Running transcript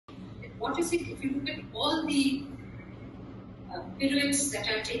what is it? If you look at all the pirouettes that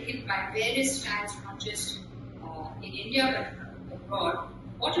are taken by various styles, not just in India but abroad,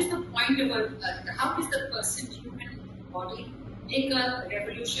 what is the point of how does the person's human body make a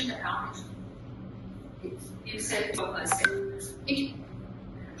revolution around himself or herself?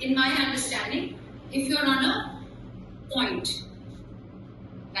 In my understanding, if you're on a point,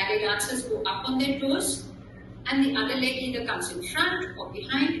 ballet dancers go up on their toes and the other leg either comes in front or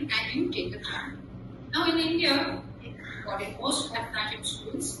behind and you take the crown. Now in India, or in most Bharatanatyam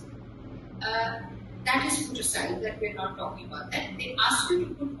schools, that is put aside, that we're not talking about that. They ask you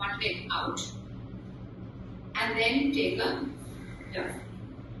to put one leg out and then take a turn.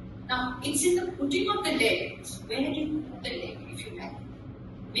 Now, it's in the putting of the leg, where you put the leg, if you like,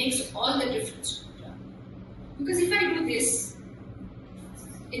 makes all the difference to the turn. Because if I do this,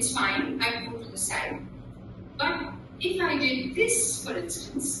 it's fine, I go to the side. But if I did this, for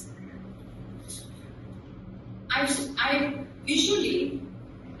instance,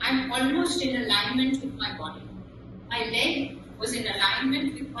 I'm almost in alignment with my body. My leg was in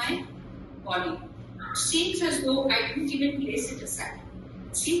alignment with my body. It seems as though I didn't even place it aside.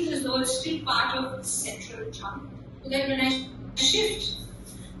 It seems as though it's still part of the central jump. So that when I shift,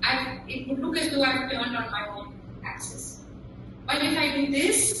 it would look as though I've turned on my own axis. But if I do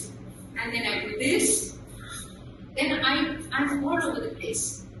this, and then I do this, then I'm all over the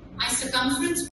place. My circumference